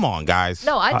Franco. Come on, guys.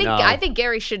 No, I think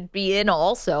Gary should be in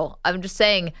also. I'm just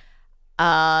saying.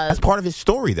 That's part of his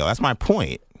story, though. That's my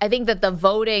point. I think that the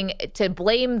voting to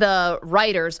blame the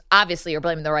writers, obviously you're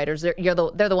blaming the writers. They're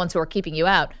the ones who are keeping you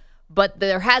out. But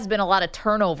there has been a lot of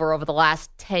turnover over the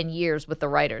last 10 years with the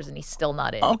writers, and he's still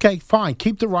not in. Okay, fine.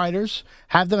 Keep the writers.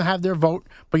 Have them have their vote.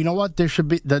 But you know what? There should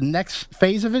be the next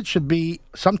phase of it should be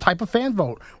some type of fan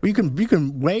vote. Where you can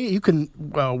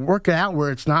work it out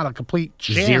where it's not a complete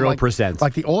sham, 0%,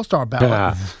 like the All-Star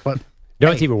ballot. But you know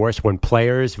what's even worse? When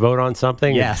players vote on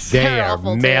something, they are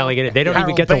mailing it. They don't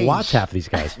even get to watch half of these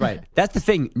guys. Right. That's the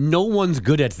thing. No one's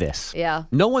good at this. Yeah.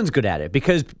 No one's good at it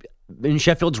because. And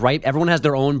Sheffield's right. Everyone has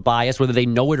their own bias, whether they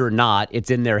know it or not. It's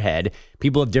in their head.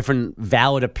 People have different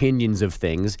valid opinions of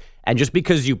things. And just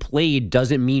because you played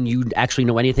doesn't mean you actually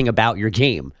know anything about your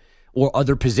game or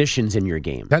other positions in your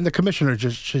game. Then the commissioner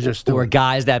should just do it. Or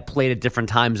guys that played at different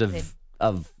times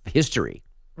of history.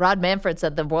 Rod Manfred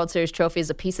said the World Series trophy is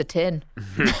a piece of tin.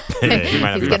 He's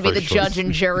going to be the judge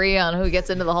and jury on who gets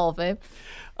into the Hall of Fame.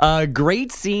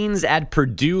 Great scenes at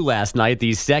Purdue last night.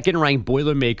 The second-ranked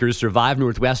Boilermakers survived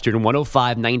Northwestern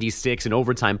 105-96 in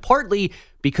overtime, partly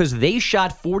because they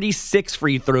shot 46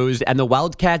 free throws and the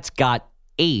Wildcats got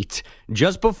 8.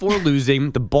 Just before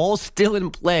losing, the ball still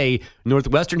in play,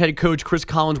 Northwestern head coach Chris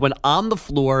Collins went on the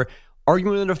floor,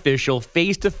 arguing with an official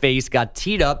face-to-face, got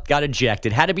teed up, got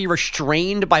ejected, had to be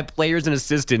restrained by players and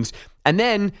assistants, and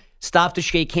then stopped to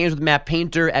shake hands with Matt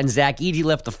Painter, and Zach Edey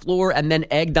left the floor and then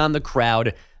egged on the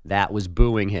crowd that was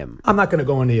booing him. I'm not going to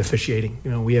go into officiating.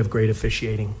 We have great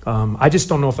officiating. I just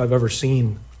don't know if I've ever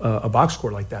seen a box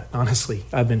score like that, honestly.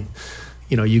 I've been,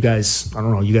 you guys, I don't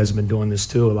know, you guys have been doing this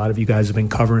too. A lot of you guys have been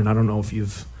covering. I don't know if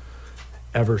you've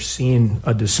ever seen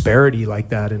a disparity like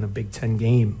that in a Big Ten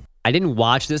game. I didn't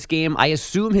watch this game. I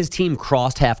assume his team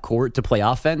crossed half court to play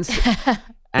offense.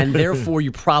 And therefore,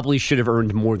 you probably should have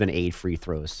earned more than 8 free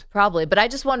throws. Probably. But I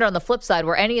just wonder on the flip side,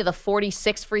 were any of the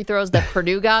 46 free throws that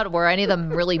Purdue got, were any of them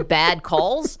really bad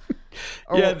calls?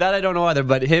 Yeah, that I don't know either.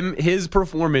 But his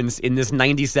performance in this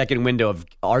 90-second window of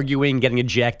arguing, getting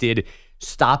ejected,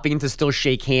 stopping to still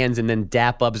shake hands, and then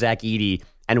dap up Zach Edey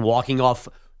and walking off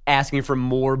asking for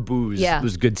more booze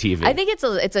was good TV. I think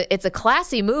it's a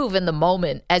classy move in the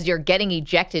moment as you're getting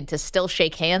ejected to still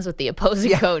shake hands with the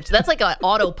opposing coach. That's like an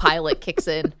autopilot kicks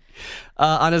in.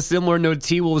 On a similar note,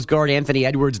 T-Wolves guard Anthony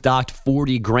Edwards docked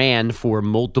 $40,000 for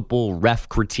multiple ref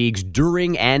critiques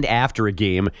during and after a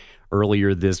game.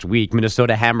 earlier this week.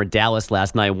 Minnesota hammered Dallas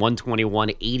last night,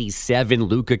 121-87.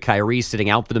 Luka Kyrie sitting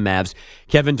out for the Mavs.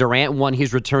 Kevin Durant won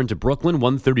his return to Brooklyn,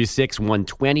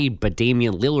 136-120, but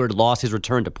Damian Lillard lost his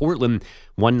return to Portland,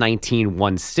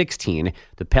 119-116.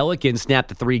 The Pelicans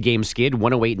snapped a 3-game skid,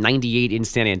 108-98 in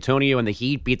San Antonio, and the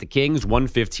Heat beat the Kings,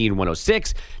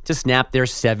 115-106, to snap their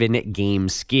 7-game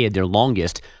skid, their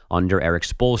longest under Eric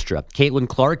Spoelstra. Caitlin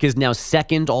Clark is now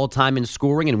second all-time in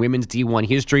scoring in women's D1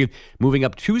 history, moving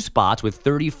up 2 spots with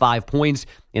 35 points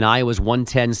in Iowa's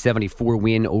 110-74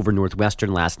 win over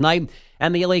Northwestern last night.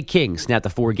 And the LA Kings snapped a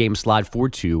 4-game slide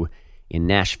 4-2 in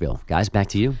Nashville. Guys, back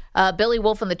to you. Billy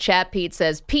Wolf in the chat, Pete,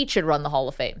 says Pete should run the Hall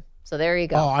of Fame. So there you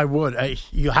go. Oh, I would.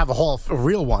 You have a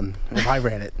real one if I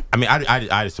ran it. I mean,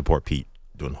 I'd support Pete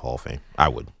doing the Hall of Fame. I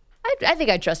would. I think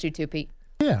I trust you too, Pete.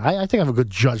 Yeah, I think I have a good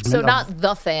judgment. So not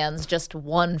the fans, just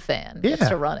one fan gets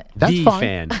to run it. That's the fine.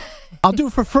 fan. I'll do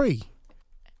it for free.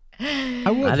 I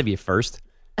would. That'd be a first.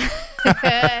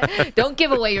 Don't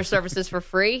give away your services for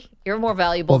free. You're more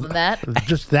valuable than that.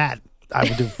 Just that I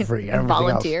would do for free. Everything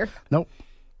Volunteer. Else. Nope.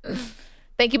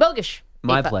 Thank you, Bogish.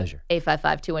 My pleasure.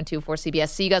 855-212-4CBS.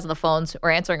 See you guys on the phones.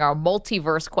 We're answering our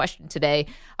multiverse question today.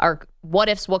 Our what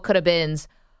ifs, what could have beens.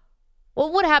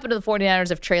 What would happen to the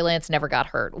 49ers if Trey Lance never got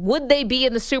hurt? Would they be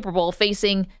in the Super Bowl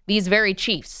facing these very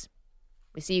Chiefs?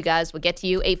 We see you guys. We'll get to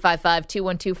you.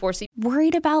 855-212-4CBS.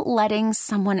 Worried about letting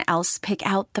someone else pick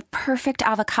out the perfect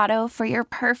avocado for your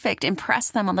perfect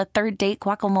impress them on the third date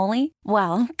guacamole?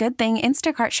 Well, good thing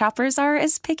Instacart shoppers are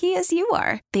as picky as you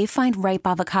are. They find ripe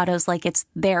avocados like it's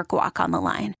their guac on the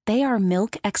line. They are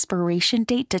milk expiration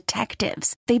date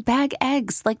detectives. They bag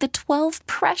eggs like the 12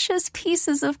 precious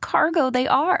pieces of cargo they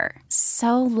are.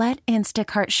 So let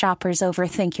Instacart shoppers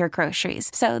overthink your groceries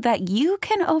so that you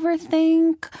can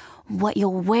overthink what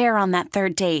you'll wear on that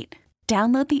third date.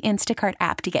 Download the Instacart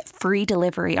app to get free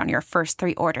delivery on your first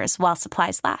 3 orders while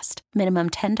supplies last. Minimum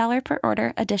 $10 per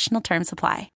order. Additional terms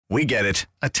apply. We get it.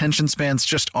 Attention spans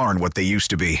just aren't what they used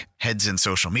to be. Heads in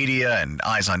social media and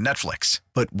eyes on Netflix.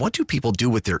 But what do people do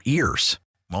with their ears?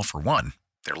 Well, for one,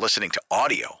 they're listening to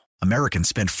audio. Americans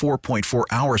spend 4.4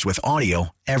 hours with audio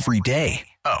every day.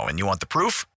 Oh, and you want the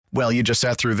proof? Well, you just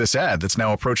sat through this ad that's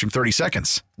now approaching 30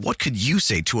 seconds. What could you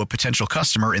say to a potential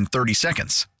customer in 30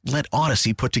 seconds? Let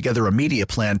Odyssey put together a media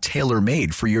plan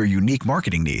tailor-made for your unique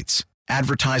marketing needs.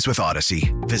 Advertise with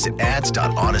Odyssey. Visit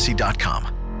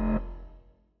ads.odyssey.com.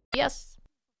 Yes.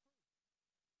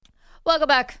 Welcome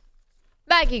back.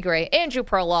 Maggie Gray, Andrew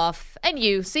Perloff, and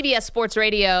you, CBS Sports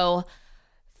Radio.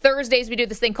 Thursdays, we do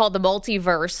this thing called the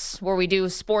Multiverse, where we do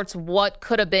sports what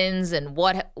could have beens and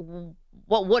what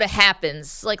would have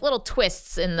happens, like little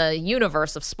twists in the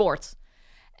universe of sports.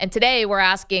 And today we're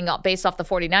asking, based off the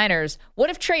 49ers, what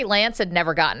if Trey Lance had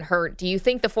never gotten hurt? Do you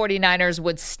think the 49ers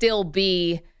would still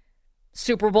be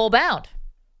Super Bowl bound?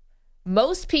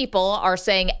 Most people are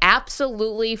saying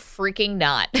absolutely freaking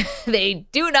not. They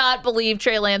do not believe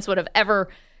Trey Lance would have ever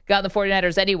gotten the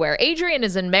 49ers anywhere. Adrian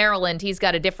is in Maryland. He's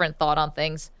got a different thought on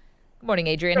things. Good morning,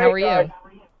 Adrian. How are you?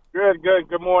 Good.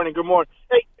 Good morning.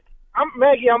 Hey,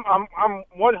 Maggie, I'm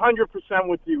 100%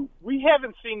 with you. We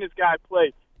haven't seen this guy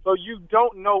play, so you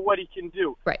don't know what he can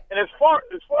do. Right. And as far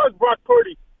as Brock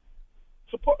Purdy,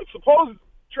 suppose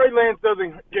Trey Lance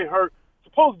doesn't get hurt.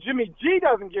 Suppose Jimmy G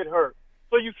doesn't get hurt.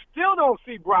 So you still don't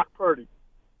see Brock Purdy.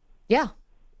 Yeah,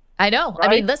 I know. Right?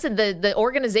 I mean, listen, the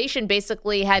organization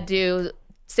basically had to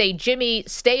say, Jimmy,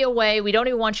 stay away. We don't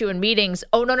even want you in meetings.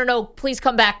 Oh, no. Please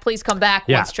come back.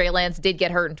 Yeah. Once Trey Lance did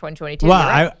get hurt in 2022. Well,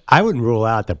 right? I wouldn't rule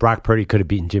out that Brock Purdy could have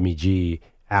beaten Jimmy G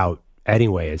out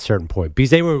anyway at a certain point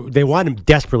because they wanted him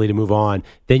desperately to move on.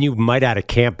 Then you might add a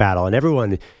camp battle, and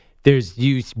everyone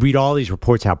you read all these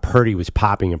reports how Purdy was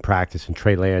popping in practice and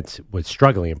Trey Lance was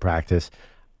struggling in practice.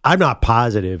 I'm not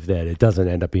positive that it doesn't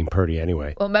end up being Purdy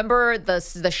anyway. Well, remember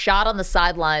the shot on the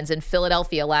sidelines in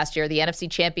Philadelphia last year, the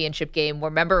NFC Championship game.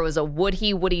 Remember, it was a would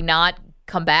he not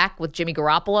come back with Jimmy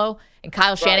Garoppolo? And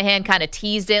Kyle Shanahan kind of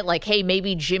teased it like, hey,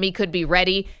 maybe Jimmy could be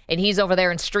ready. And he's over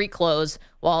there in street clothes.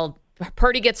 While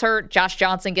Purdy gets hurt, Josh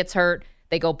Johnson gets hurt.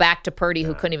 They go back to Purdy,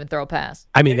 who couldn't even throw a pass.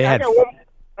 I mean, I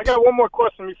got one more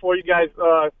question before you guys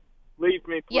leave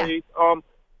me, please. Yeah.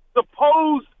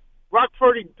 Suppose Brock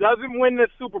Purdy doesn't win the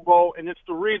Super Bowl, and it's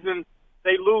the reason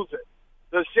they lose it.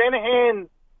 Does Shanahan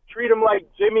treat him like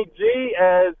Jimmy G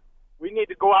as we need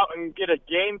to go out and get a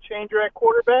game changer at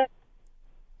quarterback?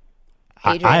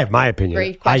 I have my opinion.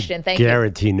 Great question. Thank you. I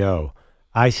guarantee no.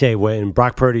 I say when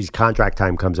Brock Purdy's contract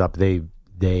time comes up, they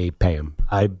pay him.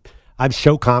 I'm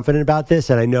so confident about this,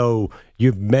 and I know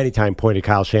you've many times pointed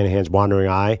Kyle Shanahan's wandering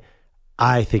eye.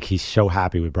 I think he's so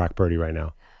happy with Brock Purdy right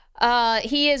now.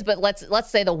 He is, but let's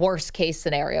say the worst case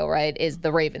scenario, right, is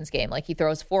the Ravens game. Like he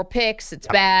throws 4 picks, it's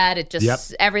bad, it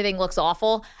just everything looks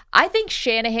awful. I think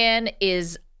Shanahan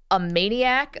is a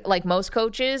maniac like most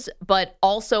coaches, but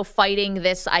also fighting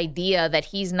this idea that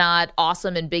he's not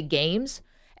awesome in big games.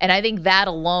 And I think that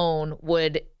alone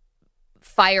would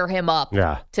fire him up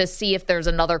to see if there's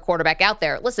another quarterback out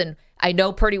there. Listen, I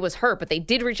know Purdy was hurt, but they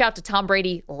did reach out to Tom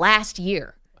Brady last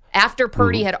year after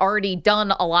Purdy had already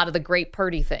done a lot of the great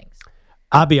Purdy things.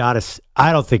 I'll be honest,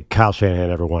 I don't think Kyle Shanahan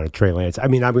ever wanted Trey Lance. I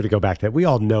mean, I'm going to go back to that. We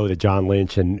all know that John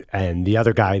Lynch and the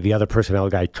other guy, the other personnel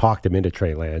guy, talked him into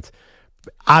Trey Lance.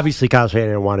 Obviously, Kyle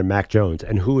Shanahan wanted Mac Jones,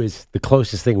 and who is the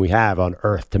closest thing we have on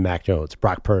earth to Mac Jones?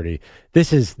 Brock Purdy.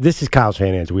 This is Kyle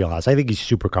Shanahan's wheelhouse. I think he's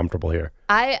super comfortable here.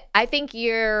 I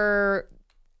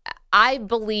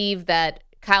believe that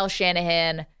Kyle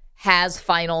Shanahan has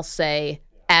final say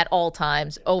at all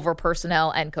times over personnel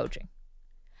and coaching.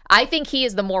 I think he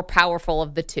is the more powerful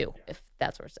of the two, if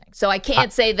that's what we're saying. So I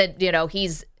can't say that,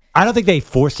 he's... I don't think they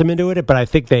forced him into it, but I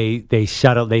think they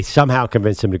somehow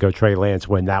convinced him to go Trey Lance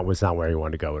when that was not where he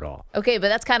wanted to go at all. Okay, but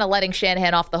that's kind of letting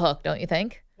Shanahan off the hook, don't you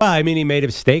think? Well, I mean, he made a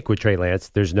mistake with Trey Lance.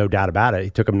 There's no doubt about it. He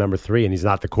took him number 3, and he's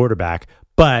not the quarterback.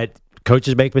 But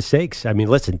coaches make mistakes. I mean,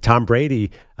 listen, Tom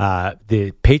Brady,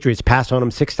 the Patriots passed on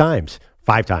him 6 times.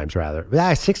 5 times,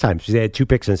 rather. 6 times. They had 2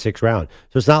 picks in the 6th round.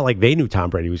 So it's not like they knew Tom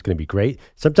Brady was going to be great.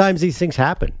 Sometimes these things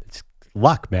happen. It's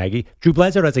luck, Maggie. Drew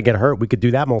Bledsoe doesn't get hurt. We could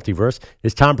do that multiverse.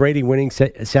 Is Tom Brady winning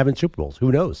 7 Super Bowls?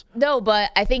 Who knows? No,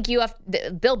 but I think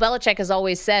Bill Belichick has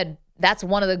always said that's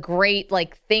one of the great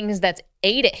things that's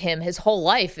aided him his whole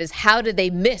life is how did they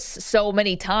miss so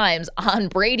many times on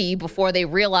Brady before they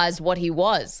realized what he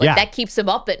was? That keeps him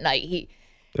up at night.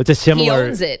 It's a similar. He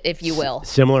owns it, if you will.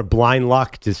 Similar blind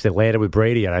luck just that landed with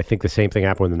Brady, and I think the same thing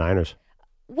happened with the Niners.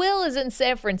 Will is in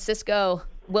San Francisco.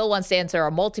 Will wants to answer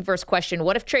a multiverse question.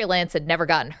 What if Trey Lance had never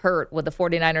gotten hurt? Would the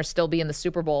 49ers still be in the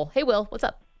Super Bowl? Hey, Will, what's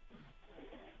up?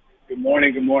 Good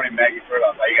morning, Maggie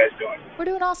Perloff. How you guys doing? We're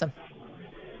doing awesome.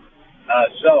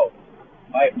 So,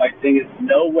 my thing is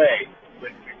no way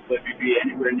would we be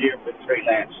anywhere near with Trey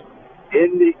Lance.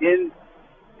 In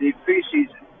the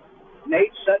preseason,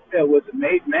 Nate Sudfeld was a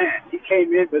made man. He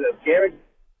came in with a guarantee.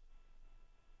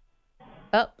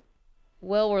 Oh,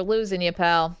 Will, we're losing you,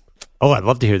 pal. Oh, I'd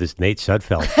love to hear this Nate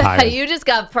Sudfeld. You just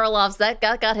got Perloff's. That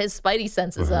got his spidey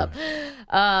senses up.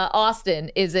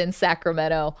 Austin is in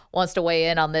Sacramento, wants to weigh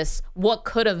in on this. What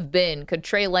could have been? Could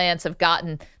Trey Lance have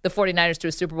gotten the 49ers to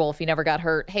a Super Bowl if he never got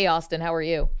hurt? Hey, Austin, how are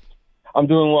you? I'm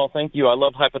doing well, thank you. I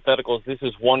love hypotheticals. This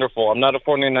is wonderful. I'm not a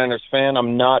 49ers fan.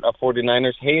 I'm not a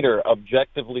 49ers hater.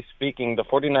 Objectively speaking, the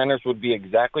 49ers would be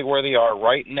exactly where they are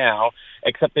right now,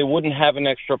 except they wouldn't have an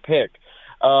extra pick.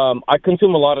 I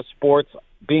consume a lot of sports.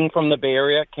 Being from the Bay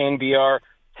Area, KNBR,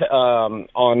 on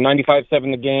 95.7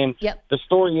 The Game. Yep. The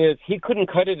story is he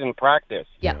couldn't cut it in practice.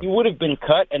 Yep. He would have been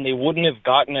cut, and they wouldn't have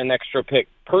gotten an extra pick.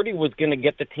 Purdy was going to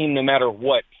get the team no matter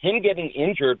what. Him getting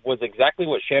injured was exactly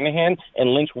what Shanahan and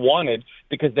Lynch wanted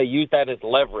because they used that as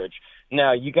leverage.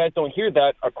 Now, you guys don't hear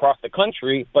that across the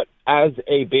country, but as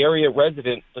a Bay Area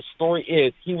resident, the story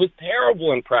is he was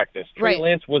terrible in practice. Trey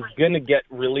Lance was going to get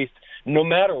released no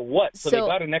matter what. So they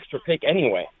got an extra pick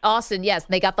anyway. Austin, yes,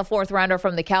 they got the 4th rounder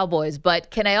from the Cowboys. But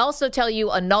can I also tell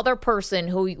you another person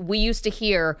who we used to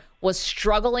hear was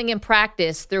struggling in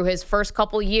practice through his first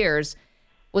couple years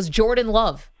was Jordan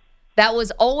Love. That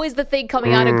was always the thing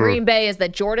coming out of Green Bay is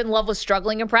that Jordan Love was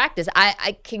struggling in practice.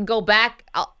 I can go back.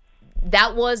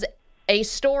 That was a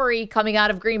story coming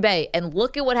out of Green Bay. And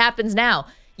look at what happens now.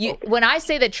 When I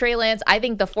say that Trey Lance, I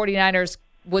think the 49ers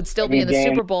would still be in the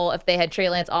Super Bowl if they had Trey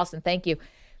Lance. Austin, thank you.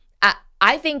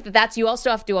 I think that's you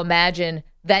also have to imagine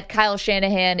that Kyle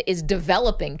Shanahan is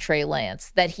developing Trey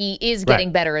Lance, that he is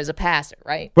getting better as a passer,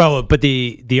 right? Well, but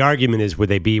the argument is would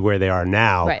they be where they are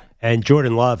now? Right. And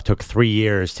Jordan Love took 3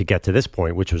 years to get to this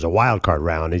point, which was a wild card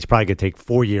round. He's probably going to take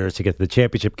 4 years to get to the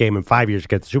championship game and 5 years to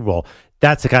get to the Super Bowl.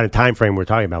 That's the kind of time frame we're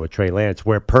talking about with Trey Lance,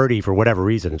 where Purdy, for whatever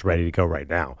reason, is ready to go right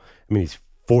now. I mean, he's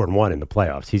 4-1 in the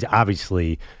playoffs. He's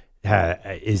obviously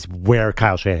is where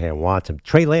Kyle Shanahan wants him.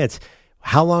 Trey Lance,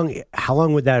 how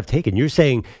long would that have taken? You're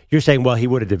saying, well, he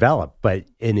would have developed, but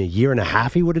in a year and a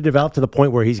half, he would have developed to the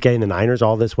point where he's getting the Niners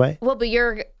all this way? Well, but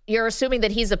you're assuming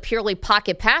that he's a purely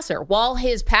pocket passer. While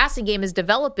his passing game is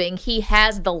developing, he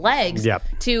has the legs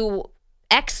to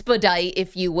expedite,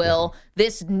 if you will,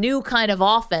 this new kind of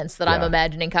offense that I'm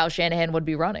imagining Kyle Shanahan would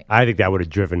be running. I think that would have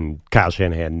driven Kyle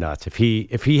Shanahan nuts. If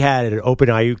he had an open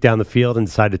Ayuk down the field and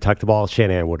decided to tuck the ball,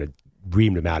 Shanahan would have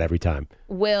reamed him out every time.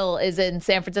 Will is in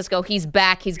San Francisco. He's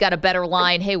back. He's got a better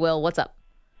line. Hey, Will, what's up?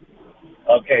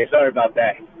 Okay, sorry about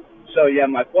that. So, yeah,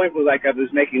 my point was like I was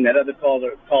making that other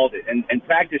caller called it. And in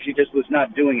practice, he just was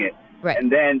not doing it. Right.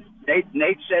 And then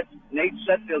Nate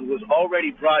Sudfeld was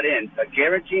already brought in, a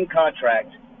guaranteed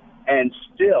contract, and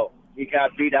still he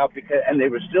got beat out and they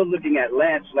were still looking at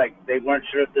Lance like they weren't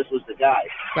sure if this was the guy.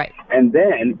 Right. And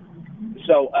then,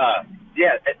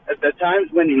 at the times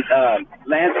when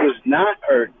Lance was not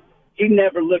hurt, he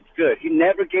never looked good. He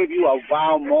never gave you a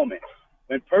wow moment.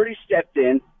 When Purdy stepped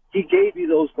in, he gave you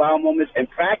those wow moments in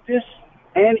practice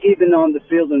and even on the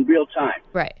field in real time.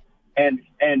 Right. And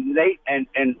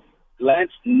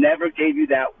Lance never gave you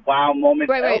that wow moment,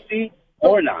 healthy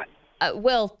or not.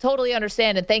 Will, totally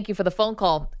understand, and thank you for the phone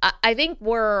call. I think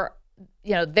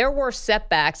there were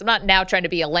setbacks. I'm not now trying to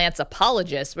be a Lance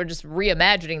apologist. We're just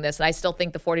reimagining this, and I still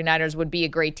think the 49ers would be a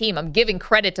great team. I'm giving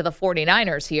credit to the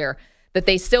 49ers here that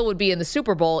they still would be in the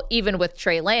Super Bowl, even with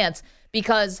Trey Lance,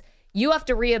 because you have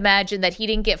to reimagine that he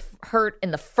didn't get hurt in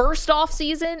the first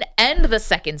offseason and the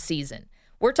second season.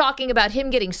 We're talking about him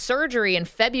getting surgery in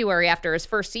February after his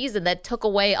first season that took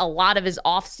away a lot of his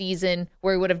offseason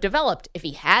where he would have developed. If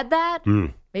he had that,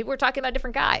 maybe we're talking about a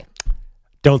different guy.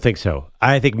 Don't think so.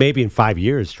 I think maybe in 5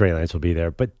 years, Trey Lance will be there.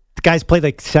 But the guy's played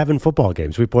like 7 football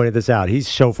games. We pointed this out. He's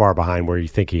so far behind where you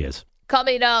think he is.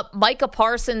 Coming up, Micah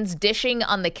Parsons dishing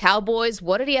on the Cowboys.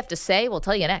 What did he have to say? We'll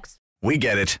tell you next. We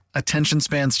get it. Attention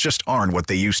spans just aren't what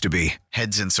they used to be.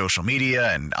 Heads in social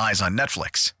media and eyes on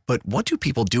Netflix. But what do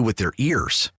people do with their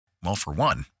ears? Well, for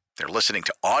one, they're listening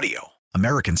to audio.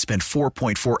 Americans spend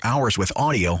 4.4 hours with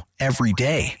audio every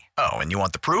day. Oh, and you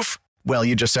want the proof? Well,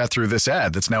 you just sat through this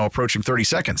ad that's now approaching 30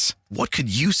 seconds. What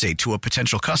could you say to a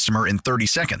potential customer in 30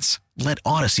 seconds? Let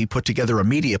Odyssey put together a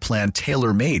media plan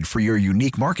tailor-made for your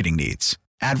unique marketing needs.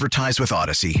 Advertise with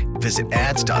Odyssey. Visit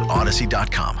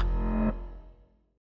ads.odyssey.com.